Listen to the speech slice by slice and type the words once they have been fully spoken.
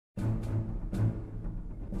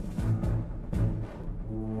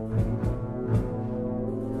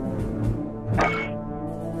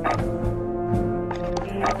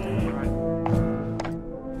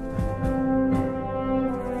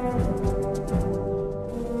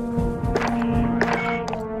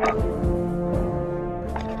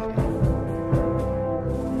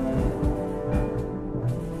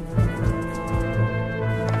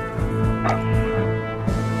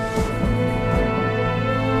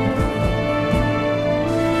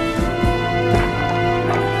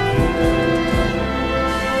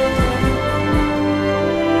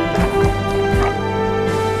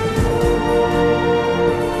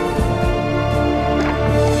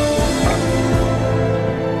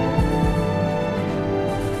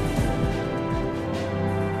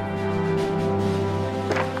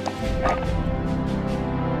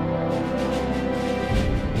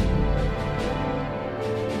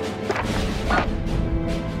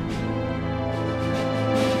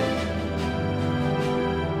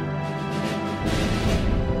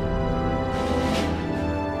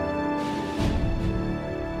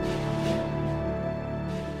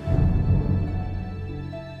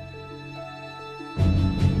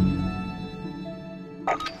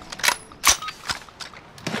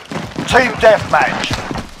Team Deathmatch.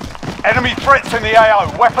 Enemy threats in the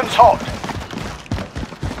AO. Weapons hot.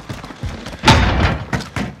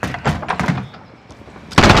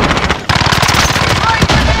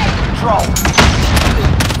 Control.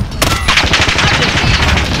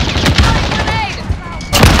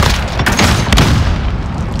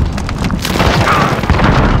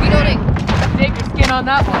 Reloading. Take your skin on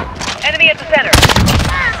that one. Enemy at the center.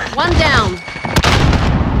 One down.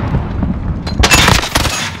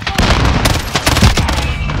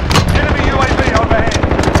 Enemy UAV overhead.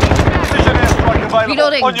 Precision airstrike available.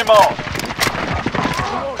 Reloading. On your mark.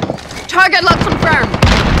 Target lock confirmed.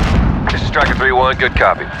 This is Striker 3-1, good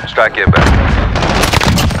copy. Strike inbound.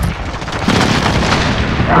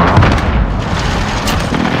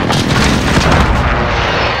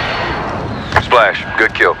 Splash,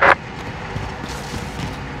 good kill.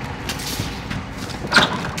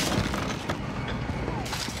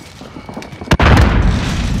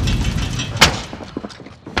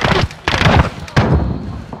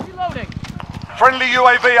 Friendly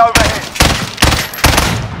UAV overhead.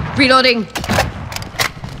 Reloading.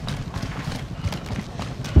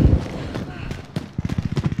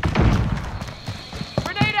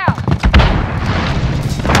 Grenade out.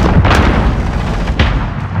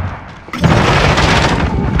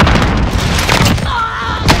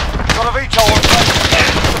 Got a VTOL on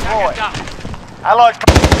deploy. Allied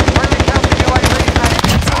friendly counter UAV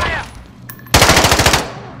active. Fire.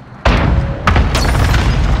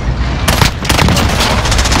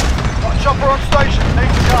 Got a chopper on station.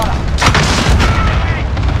 Needs a gunner.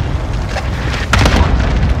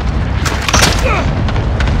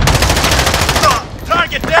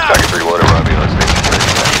 Target down. Striker 3-1, arriving on station.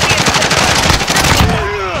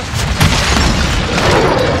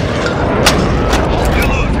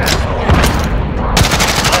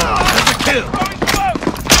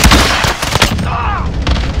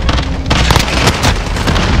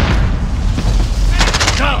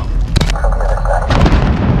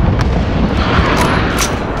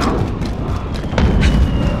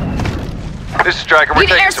 This is Striker, we're Need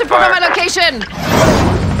taking air some support on fire. my location.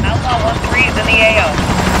 Outlaw 1-3 is in the AO.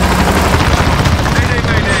 Mayday,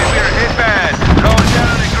 mayday, we are hit bad. Going down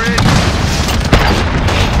on the grid.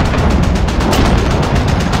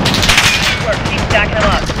 Work, keep stacking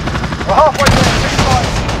them up. We're halfway there. Keep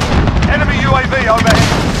fighting. Enemy UAV overhead.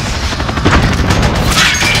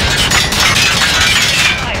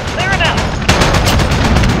 Fire, clear them out.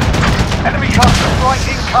 Enemy cluster strike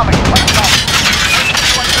incoming. Take up.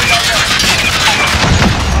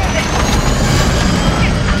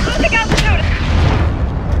 Moving out the shoot.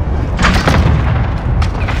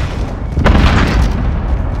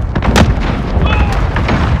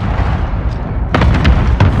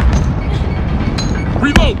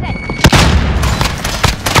 Reload!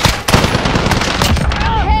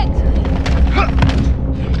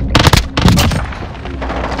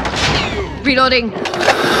 Reloading.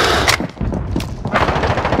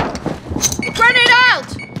 Grenade out!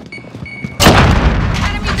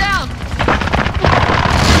 Enemy down!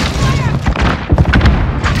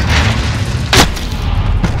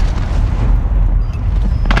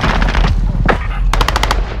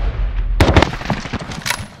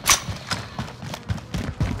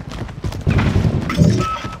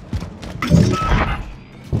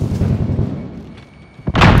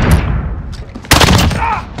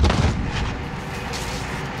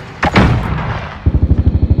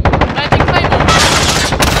 Landing Claymore!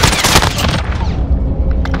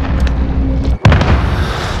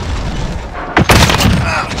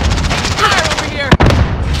 Fire over here!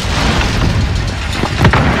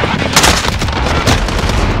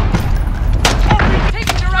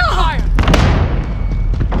 Taking direct fire!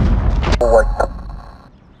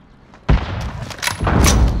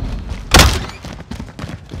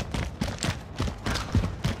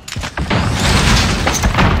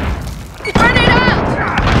 Grenade out!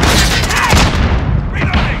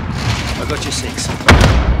 I got you 6.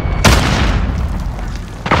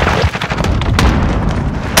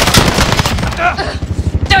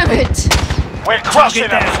 Damn it! We're crushing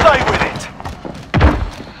them. Stay with it.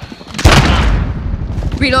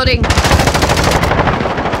 Reloading.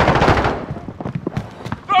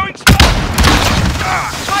 Throwing smoke!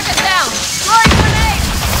 Target down! Throwing grenade!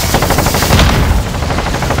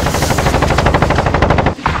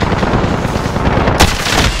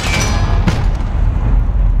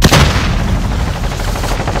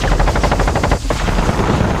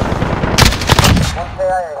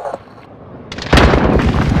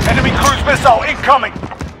 Enemy cruise missile incoming.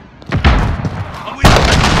 I'm with you.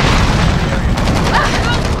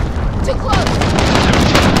 Too close!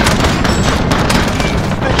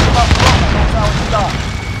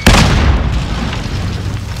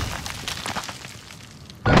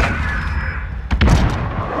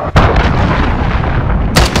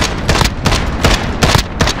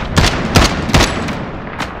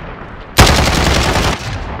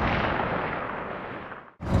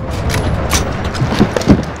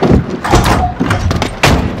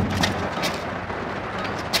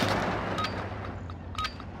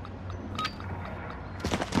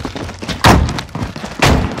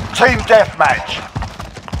 Team Deathmatch.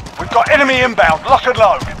 We've got enemy inbound. Lock and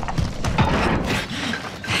load.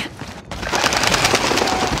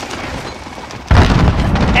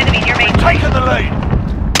 Enemy near me. Taking the lead.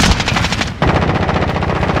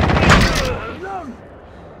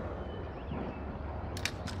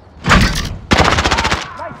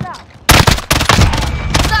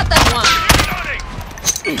 Stop that one!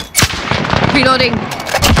 Reloading!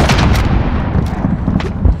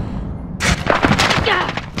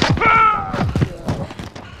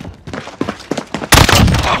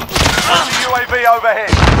 UAV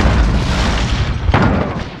overhead.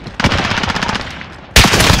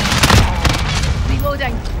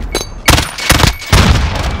 Reloading!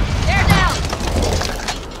 They're down!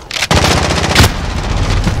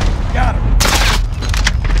 Got him.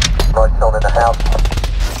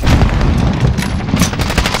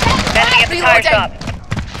 Enemy at the tire Reloading. shop.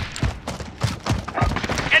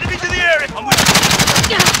 Enemies in the area! I'm with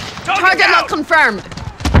you! Target not confirmed!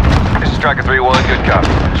 This is Striker 3-1, good copy.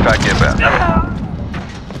 Strike inbound.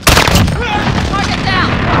 Target down!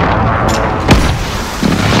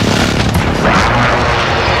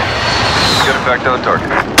 Good effect on target.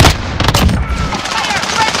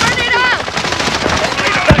 Burn it out!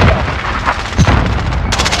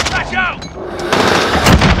 Flash out!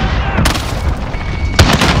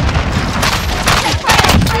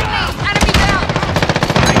 Enemy down!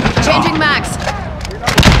 Changing max.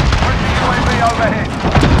 UAV overhead.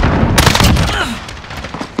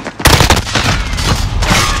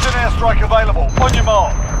 Precision airstrike available. On your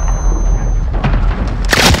mark.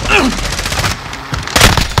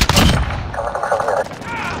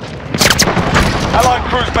 Allied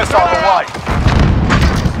cruise missile away.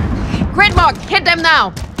 Grid mark, hit them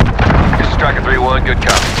now! This is Striker 3-1, good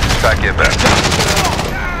copy. Strike inbound.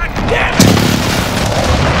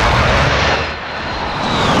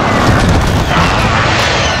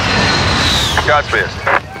 Gunsmith.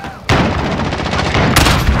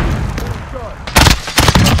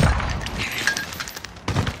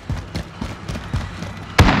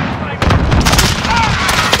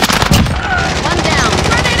 One down!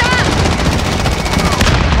 Turn it up!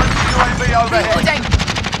 UAV overhead. Reloading!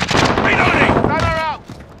 Reloading!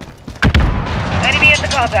 Enemy at the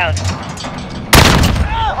compound.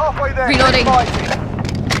 Halfway there. Reloading. Fighting.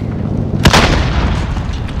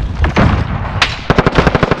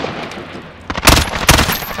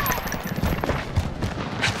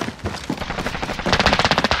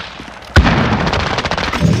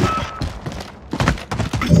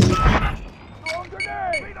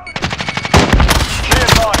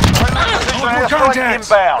 Contacts.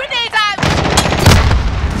 Inbound. Grenade out!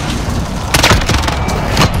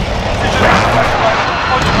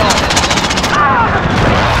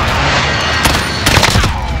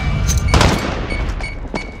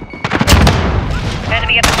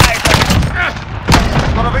 Enemy at the tire shop.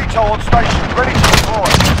 Got a VTOL on station, ready to deploy.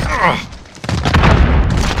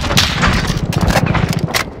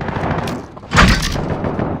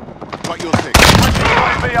 Got your six.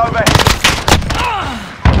 UAV overhead.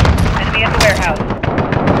 Enemy at the warehouse.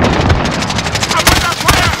 I'm under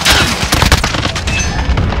fire!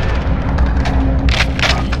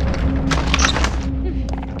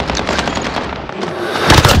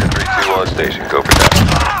 Striker 3-2 on station, go for that.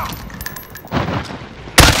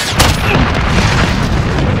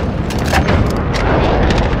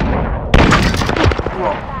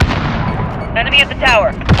 Enemy at the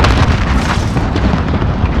tower.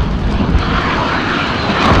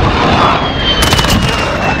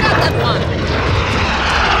 Got that one!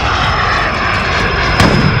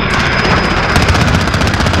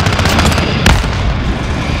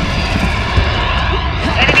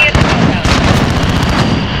 Enemy at the compound.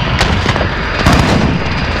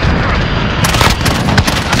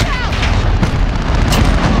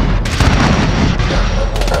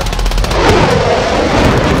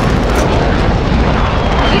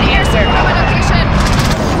 Need air serve from a location!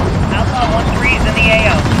 Outlaw 1-3 is in the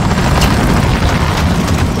AO.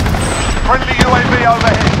 Friendly UAV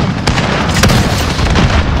overhead.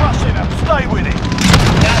 Crushing them, stay with it.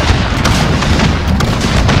 Got it.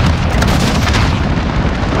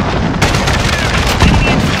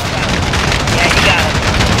 Yeah, you got it.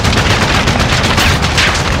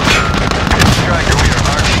 Striker, we are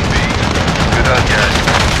RTB. Good on, guys.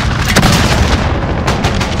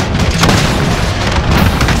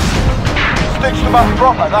 Stitch them up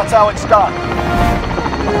proper, that's how it's done.